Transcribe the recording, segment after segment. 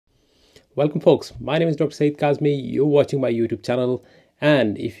Welcome folks, my name is Dr. Said Kazmi, you're watching my YouTube channel,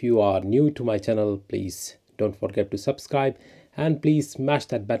 and if you are new to my channel, please don't forget to subscribe and please smash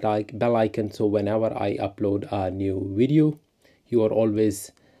that bell icon so whenever I upload a new video, you are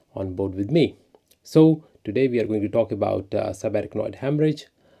always on board with me. So today we are going to talk about subarachnoid hemorrhage.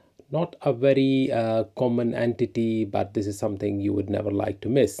 Not a very common entity, but this is something you would never like to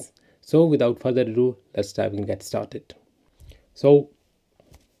miss. So without further ado, let's dive and get started. So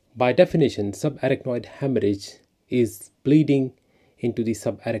by definition, subarachnoid hemorrhage is bleeding into the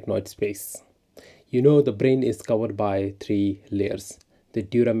subarachnoid space. You know, the brain is covered by three layers: the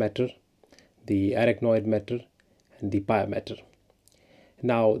dura mater, the arachnoid mater, and the pia mater.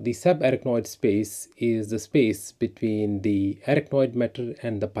 Now, the subarachnoid space is the space between the arachnoid mater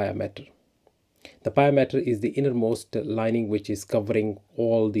and the pia mater. The pia mater is the innermost lining which is covering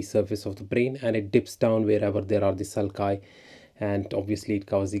all the surface of the brain, and it dips down wherever there are the sulci, and obviously it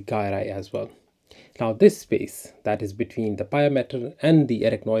covers the gyri as well. Now this space that is between the pia mater and the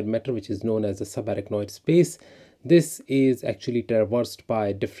arachnoid mater, which is known as the subarachnoid space, this is actually traversed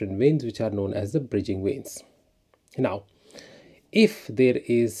by different veins which are known as the bridging veins. Now if there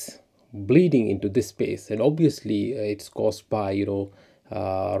is bleeding into this space, and obviously it's caused by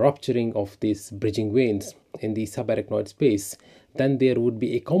rupturing of these bridging veins in the subarachnoid space, then there would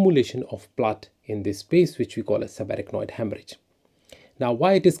be accumulation of blood in this space, which we call a subarachnoid hemorrhage. Now,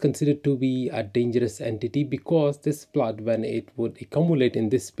 why it is considered to be a dangerous entity? Because this blood, when it would accumulate in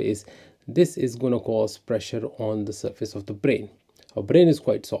this space, this is going to cause pressure on the surface of the brain. Our brain is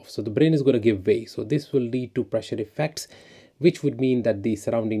quite soft, so the brain is going to give way. So this will lead to pressure effects, which would mean that the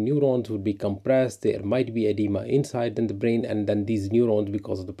surrounding neurons would be compressed. There might be edema inside in the brain, and then these neurons,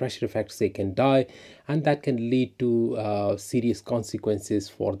 because of the pressure effects, they can die, and that can lead to serious consequences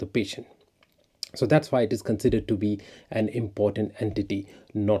for the patient. So that's why it is considered to be an important entity,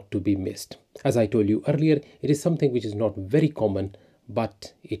 not to be missed. As I told you earlier, it is something which is not very common,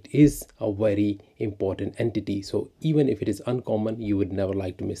 but it is a very important entity. So even if it is uncommon, you would never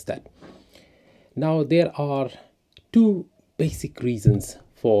like to miss that. Now there are two basic reasons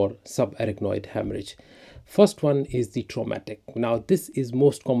for subarachnoid hemorrhage. First one is the traumatic. Now this is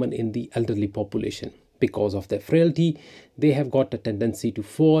most common in the elderly population. Because of their frailty, they have got a tendency to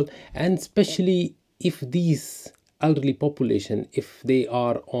fall, and especially if these elderly population, if they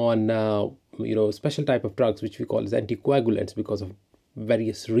are on special type of drugs which we call as anticoagulants because of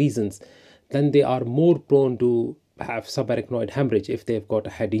various reasons, then they are more prone to have subarachnoid hemorrhage if they've got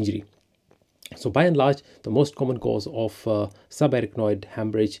a head injury. So by and large, the most common cause of subarachnoid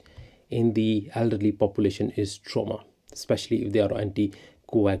hemorrhage in the elderly population is trauma, especially if they are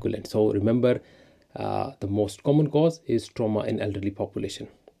anticoagulants. So remember, the most common cause is trauma in elderly population.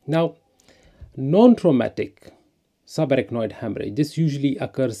 Now, non-traumatic subarachnoid hemorrhage, this usually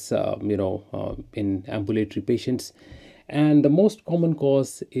occurs in ambulatory patients, and the most common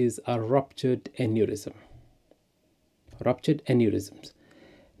cause is a ruptured aneurysm. Ruptured aneurysms.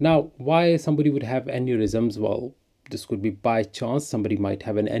 Now, why somebody would have aneurysms? Well, this could be by chance. Somebody might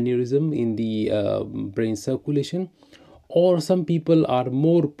have an aneurysm in the brain circulation, or some people are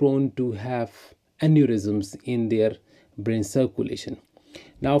more prone to have aneurysms in their brain circulation.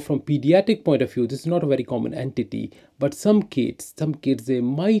 Now from pediatric point of view, this is not a very common entity, but some kids they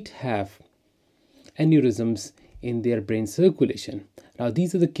might have aneurysms in their brain circulation. Now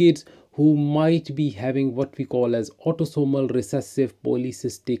these are the kids who might be having what we call as autosomal recessive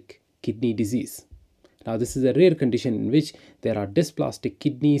polycystic kidney disease. Now this is a rare condition in which there are dysplastic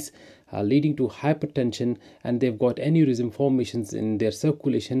kidneys leading to hypertension, and they've got aneurysm formations in their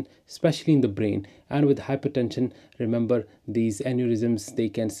circulation, especially in the brain. And with hypertension, remember, these aneurysms, they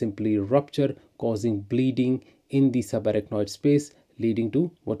can simply rupture, causing bleeding in the subarachnoid space, leading to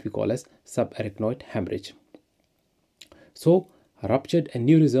what we call as subarachnoid hemorrhage. So ruptured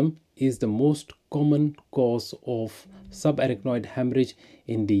aneurysm is the most common cause of subarachnoid hemorrhage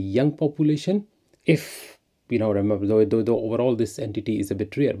in the young population. If remember, though overall this entity is a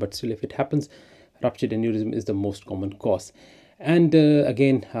bit rare, but still if it happens, ruptured aneurysm is the most common cause. And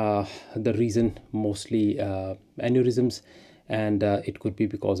again, the reason mostly aneurysms, and it could be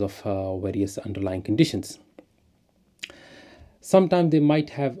because of various underlying conditions. Sometimes they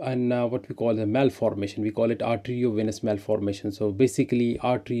might have an what we call a malformation. We call it arteriovenous malformation. So basically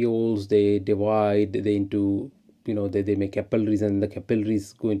arterioles, they divide into they make capillaries, and the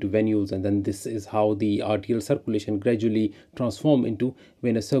capillaries go into venules, and then this is how the arterial circulation gradually transform into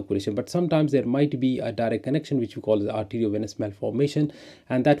venous circulation. But sometimes there might be a direct connection, which we call the arteriovenous malformation,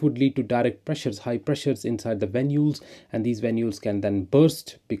 and that would lead to direct pressures, high pressures inside the venules, and these venules can then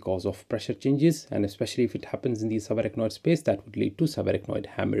burst because of pressure changes, and especially if it happens in the subarachnoid space, that would lead to subarachnoid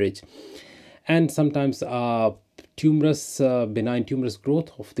hemorrhage. And sometimes benign tumorous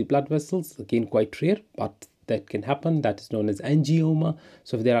growth of the blood vessels, again quite rare, but that can happen. That is known as angioma.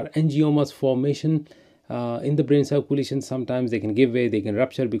 So if there are angiomas formation in the brain circulation, sometimes they can give way, they can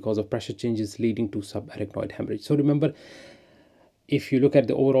rupture because of pressure changes, leading to subarachnoid hemorrhage. So remember, if you look at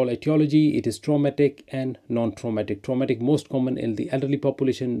the overall etiology, it is traumatic and non-traumatic. Traumatic most common in the elderly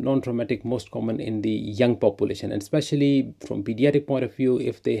population, non-traumatic most common in the young population, and especially from pediatric point of view,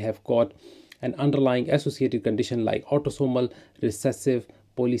 if they have got an underlying associated condition like autosomal recessive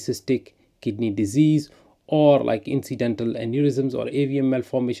polycystic kidney disease, or like incidental aneurysms or AVM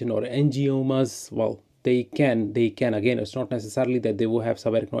malformation or angiomas, well, they can again, it's not necessarily that they will have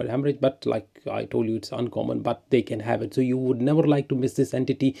subarachnoid hemorrhage, but like I told you, it's uncommon, but they can have it. So you would never like to miss this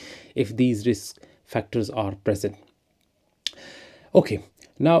entity if these risk factors are present. Okay,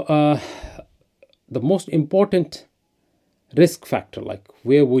 now the most important risk factor, like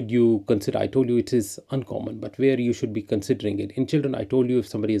where would you consider? I told you it is uncommon, but where you should be considering it. In children, I told you if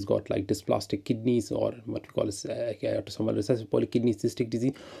somebody has got like dysplastic kidneys, or what we call as autosomal recessive polycystic cystic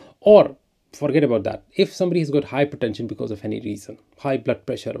disease, or forget about that, if somebody has got hypertension because of any reason, high blood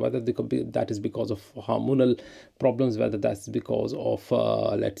pressure, whether that is because of hormonal problems, whether that's because of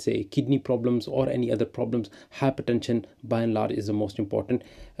let's say kidney problems or any other problems, hypertension by and large is the most important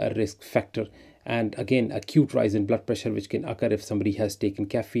risk factor. And again, acute rise in blood pressure, which can occur if somebody has taken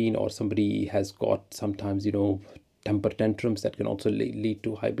caffeine, or somebody has got sometimes temper tantrums, that can also lead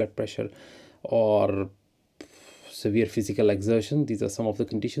to high blood pressure, or severe physical exertion. These are some of the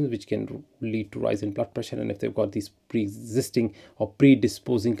conditions which can lead to rise in blood pressure, and if they've got these pre-existing or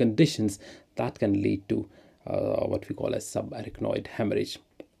predisposing conditions, that can lead to what we call as subarachnoid hemorrhage.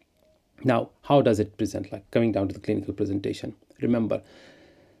 Now, how does it present? Like coming down to the clinical presentation, remember,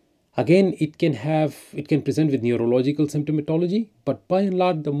 again, it can present with neurological symptomatology, but by and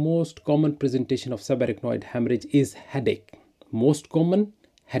large, the most common presentation of subarachnoid hemorrhage is headache. Most common,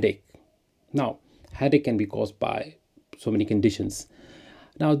 headache. Now, headache can be caused by so many conditions.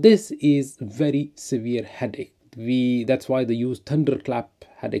 Now, this is very severe headache. That's why the use thunderclap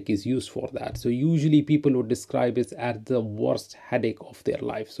headache is used for that. So usually people would describe it as the worst headache of their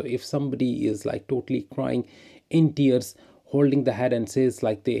life. So if somebody is like totally crying in tears, holding the head, and says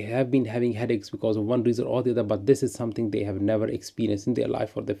like they have been having headaches because of one reason or the other, but this is something they have never experienced in their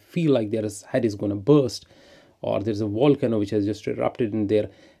life, or they feel like their head is going to burst, or there's a volcano which has just erupted in their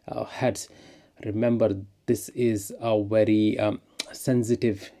heads, remember, this is a very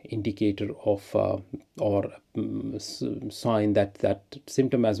sensitive indicator of sign that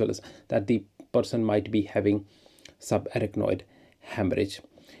symptom, as well as that the person might be having subarachnoid hemorrhage.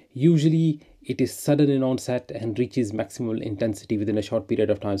 Usually it is sudden in onset and reaches maximal intensity within a short period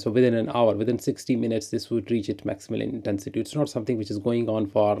of time. So within an hour, within 60 minutes, this would reach its maximal intensity. It's not something which is going on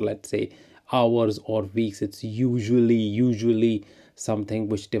for, let's say, hours or weeks. It's usually something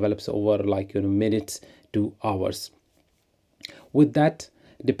which develops over like minutes to hours. With that,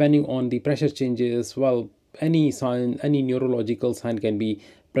 depending on the pressure changes, well, any neurological sign can be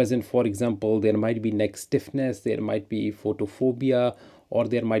present. For example, there might be neck stiffness, there might be photophobia, or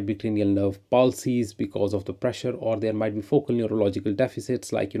there might be cranial nerve palsies because of the pressure, or there might be focal neurological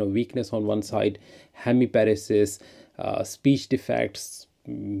deficits like weakness on one side, hemiparesis, speech defects,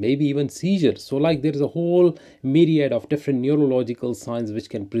 maybe even seizures. So like there is a whole myriad of different neurological signs which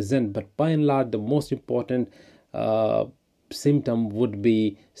can present, but by and large the most important symptom would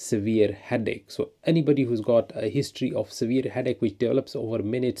be severe headache. So anybody who's got a history of severe headache which develops over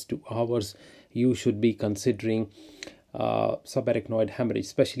minutes to hours, you should be considering subarachnoid hemorrhage,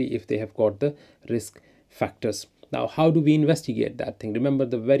 especially if they have got the risk factors. Now, how do we investigate that thing? Remember,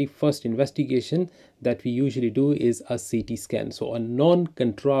 the very first investigation that we usually do is a CT scan. So a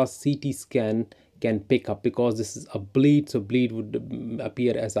non-contrast CT scan can pick up, because this is a bleed, so bleed would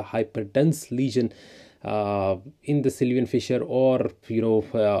appear as a hyperdense lesion in the sylvian fissure, or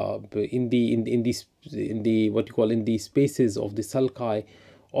in the what you call in the spaces of the sulci,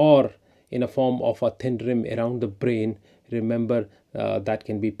 or in a form of a thin rim around the brain. Remember, that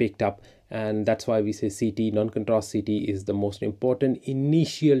can be picked up, and that's why we say CT, non-contrast CT, is the most important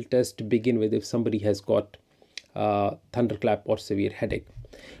initial test to begin with if somebody has got thunderclap or severe headache.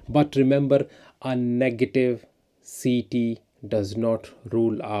 But remember, a negative CT does not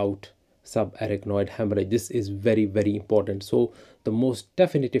rule out subarachnoid hemorrhage. This is very, very important. So the most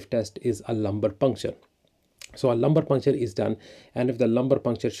definitive test is a lumbar puncture. So a lumbar puncture is done, and if the lumbar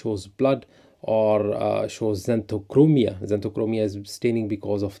puncture shows blood or shows xanthochromia is staining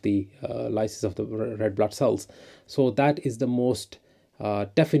because of the lysis of the red blood cells. So that is the most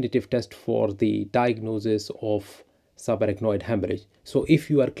definitive test for the diagnosis of subarachnoid hemorrhage. So if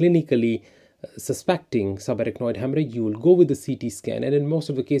you are clinically suspecting subarachnoid hemorrhage, you will go with the CT scan, and in most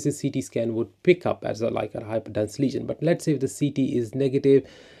of the cases CT scan would pick up as like a hyperdense lesion. But let's say if the CT is negative,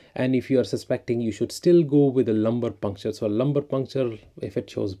 and if you are suspecting, you should still go with a lumbar puncture. So a lumbar puncture, if it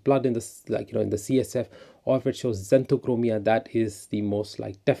shows blood in the in the CSF, or if it shows xanthochromia, that is the most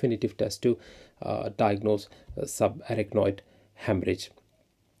definitive test to diagnose subarachnoid hemorrhage.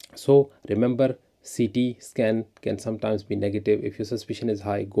 So remember, CT scan can sometimes be negative. If your suspicion is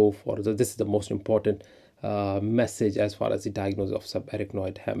high, go for this is the most important message as far as the diagnosis of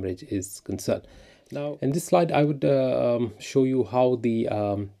subarachnoid hemorrhage is concerned. Now in this slide I would show you how the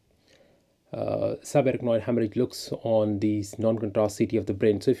subarachnoid hemorrhage looks on the non-contrast CT of the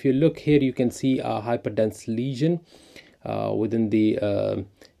brain. So if you look here, you can see a hyperdense lesion within the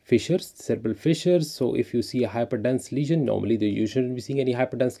fissures, cerebral fissures. So if you see a hyperdense lesion, normally you shouldn't be seeing any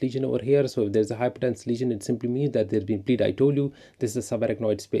hyperdense lesion over here. So if there's a hyperdense lesion, it simply means that there's been bleed. I told you this is a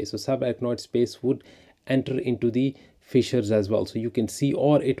subarachnoid space. So subarachnoid space would enter into the fissures as well. So you can see,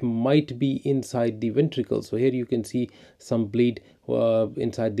 or it might be inside the ventricles. So here you can see some bleed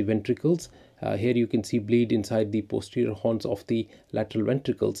inside the ventricles. Here you can see bleed inside the posterior horns of the lateral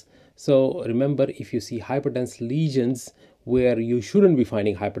ventricles. So remember, if you see hyperdense lesions where you shouldn't be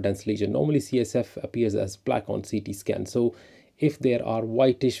finding hyperdense lesion, normally CSF appears as black on CT scan. So if there are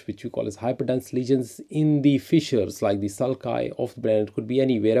whitish, which we call as hyperdense lesions in the fissures like the sulci of the brain, it could be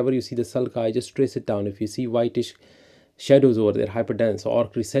any, wherever you see the sulci, just trace it down. If you see whitish shadows over there, hyperdense or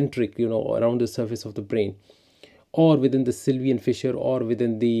concentric, around the surface of the brain, or within the sylvian fissure, or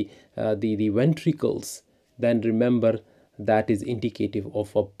within the ventricles, then remember that is indicative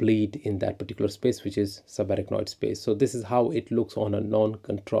of a bleed in that particular space, which is subarachnoid space. So this is how it looks on a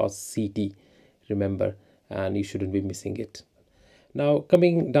non-contrast CT, remember, and you shouldn't be missing it. Now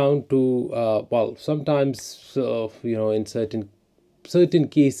coming down to well, sometimes in certain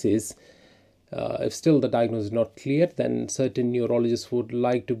cases, if still the diagnosis is not clear, then certain neurologists would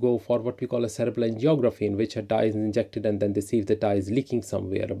like to go for what we call a cerebral angiography, in which a dye is injected and then they see if the dye is leaking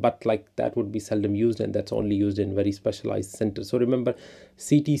somewhere. But that would be seldom used, and that's only used in very specialized centers. So remember,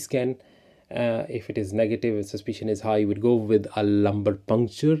 CT scan, if it is negative and suspicion is high, you would go with a lumbar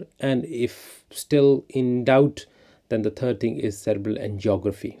puncture, and if still in doubt, then the third thing is cerebral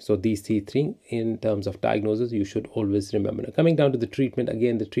angiography. So these three things in terms of diagnosis you should always remember. Now, coming down to the treatment,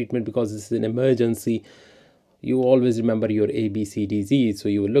 again the treatment, because this is an emergency, you always remember your ABCDZ. So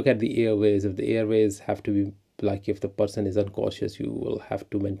you will look at the airways. If the airways have to be, if the person is unconscious, you will have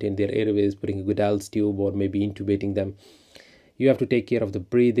to maintain their airways, putting a Goodell's tube or maybe intubating them. You have to take care of the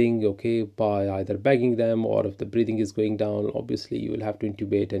breathing, okay, by either bagging them, or if the breathing is going down, obviously you will have to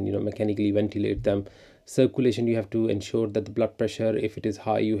intubate and mechanically ventilate them. Circulation, you have to ensure that the blood pressure, if it is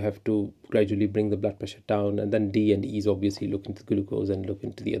high, you have to gradually bring the blood pressure down. And then D and E is obviously look into glucose and look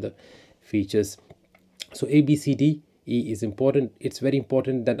into the other features. So A, B, C, D, E is important. It's very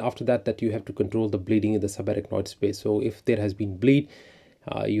important that after that you have to control the bleeding in the subarachnoid space. So if there has been bleed,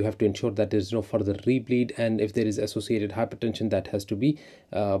 you have to ensure that there is no further rebleed, and if there is associated hypertension, that has to be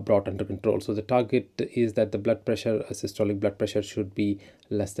brought under control. So the target is that the blood pressure, systolic blood pressure, should be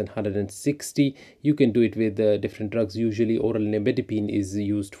less than 160. You can do it with different drugs. Usually oral nimidipine is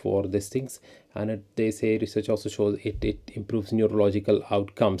used for these things, and they say research also shows it improves neurological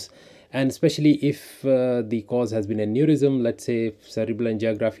outcomes. And especially if the cause has been aneurysm, let's say cerebral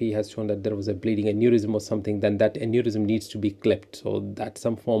angiography has shown that there was a bleeding aneurysm or something, then that aneurysm needs to be clipped. So that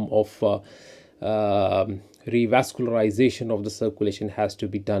some form of revascularization of the circulation has to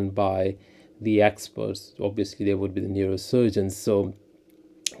be done by the experts. Obviously they would be the neurosurgeons. So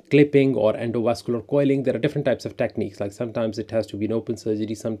clipping or endovascular coiling, there are different types of techniques. Like sometimes it has to be an open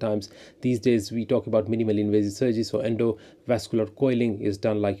surgery, sometimes these days we talk about minimally invasive surgery. So endovascular coiling is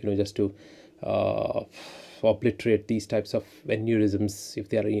done just to obliterate these types of aneurysms, if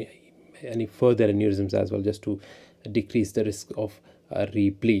there are any further aneurysms as well, just to decrease the risk of a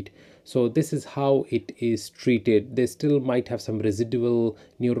rebleed. So this is how it is treated. They still might have some residual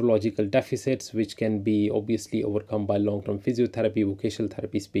neurological deficits, which can be obviously overcome by long-term physiotherapy, vocational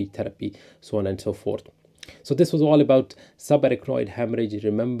therapy, speech therapy, so on and so forth. So this was all about subarachnoid hemorrhage.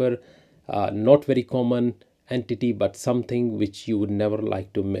 Remember, not very common entity, but something which you would never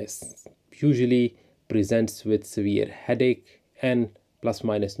like to miss. Usually presents with severe headache and plus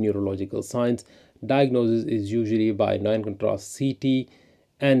minus neurological signs. Diagnosis is usually by non-contrast CT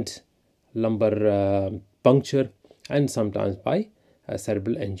and lumbar puncture, and sometimes by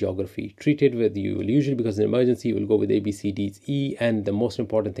cerebral angiography. Treated with, you will usually, because in emergency you will go with ABCDE, and the most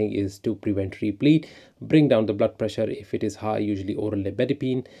important thing is to prevent replete, bring down the blood pressure. If it is high, usually oral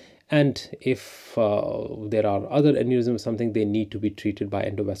libedipine, and if there are other aneurysms, something, they need to be treated by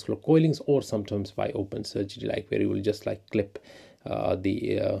endovascular coilings or sometimes by open surgery, like where you will just like clip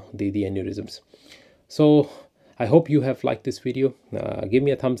the aneurysms. So I hope you have liked this video. Give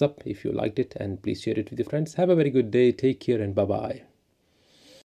me a thumbs up if you liked it, and please share it with your friends. Have a very good day. Take care and bye bye.